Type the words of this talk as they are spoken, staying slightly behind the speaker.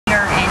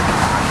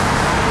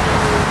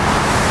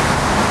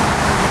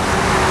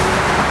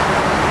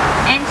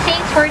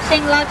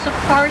seeing lots of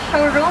car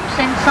showrooms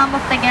and some of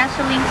the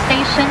gasoline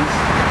stations.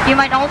 You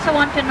might also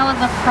want to know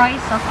the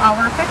price of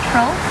our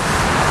petrol.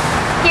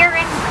 Here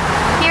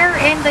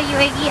in the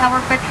UAE, our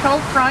petrol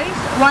price,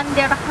 1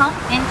 dirham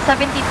and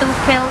 72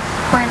 fils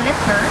per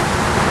liter.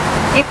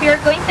 If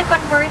you're going to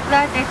convert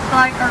that, it's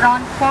like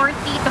around 40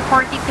 to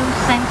 42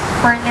 cents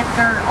per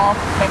liter of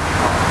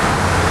petrol.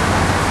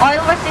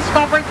 Oil was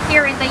discovered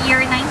here in the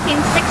year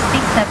 1967.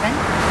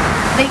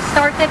 They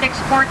started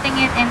exporting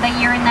it in the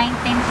year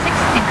 1969.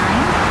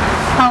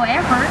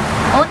 However,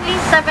 only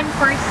 7%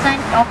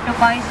 of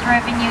Dubai's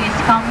revenue is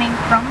coming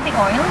from the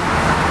oil.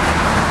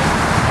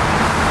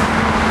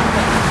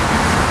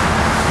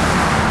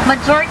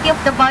 Majority of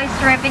Dubai's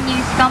revenue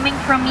is coming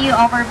from you,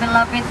 our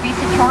beloved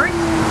visitors.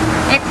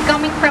 It's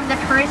coming from the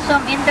tourism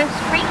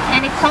industry,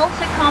 and it's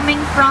also coming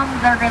from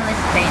the real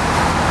estate.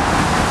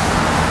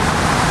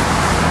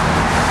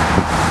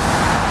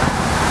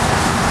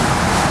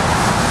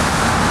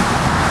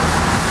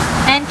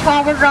 And to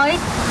our right,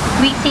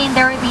 we see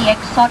there the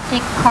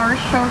exotic car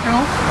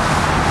showroom.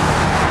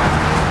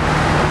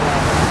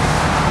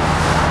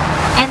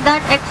 And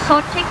that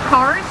exotic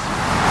cars,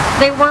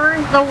 they were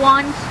the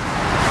ones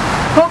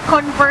who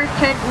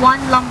converted one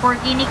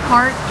Lamborghini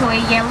car to a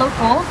yellow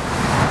gold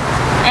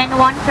and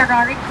one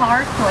Ferrari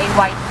car to a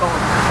white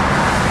gold.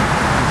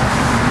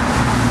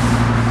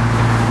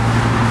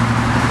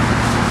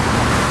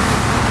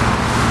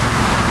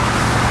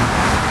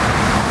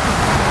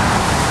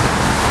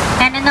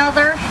 And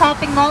another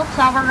shopping mall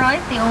to our right,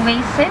 the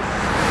Oasis.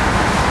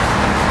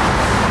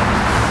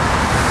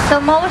 So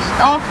most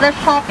of the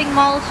shopping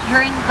malls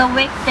during the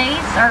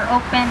weekdays are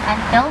open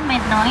until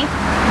midnight.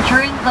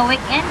 During the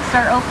weekends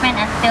are open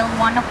until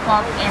 1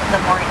 o'clock in the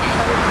morning.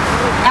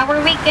 Our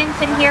weekends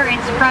in here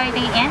is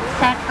Friday and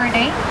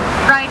Saturday.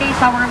 Friday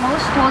is our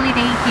most holy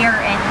day here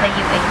in the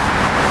UAE.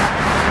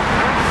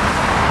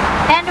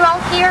 And while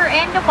here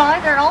in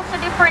Dubai, there are also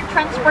different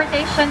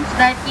transportations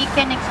that you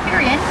can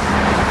experience.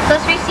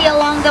 So as we see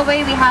along the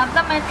way, we have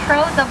the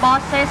metro, the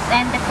buses,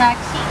 and the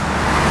taxis.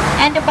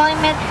 And Dubai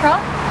Metro,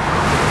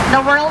 the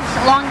world's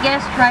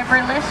longest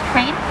driverless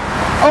train,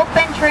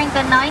 opened during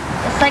the 9th,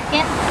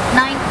 2nd,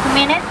 9th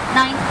minute,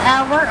 9th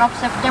hour of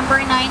September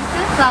 9,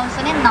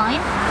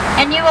 2009.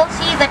 And you will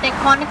see the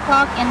iconic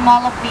clock in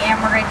Mall of the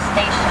Emirates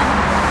station.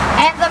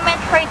 And the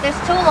metro has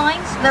two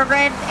lines, the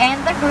red and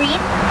the green.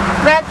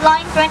 Red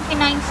line,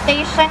 29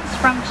 stations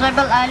from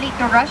Jebel Ali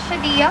to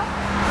Rashidiyah.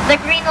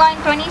 The green line,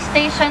 20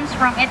 stations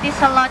from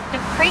Etisalat to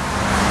Creek.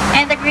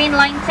 And the green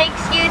line takes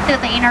you to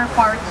the inner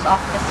parts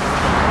of the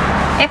city.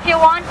 If you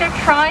want to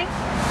try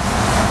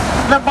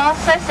the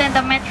buses and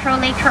the metro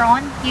later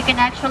on, you can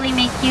actually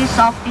make use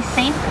of the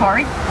same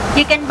card.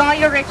 You can buy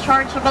your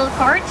rechargeable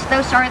cards,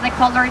 those are the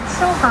colored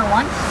silver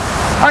ones.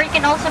 Or you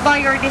can also buy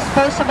your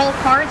disposable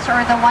cards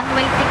or the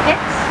one-way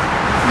tickets,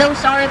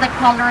 those are the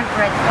colored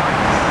red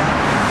ones.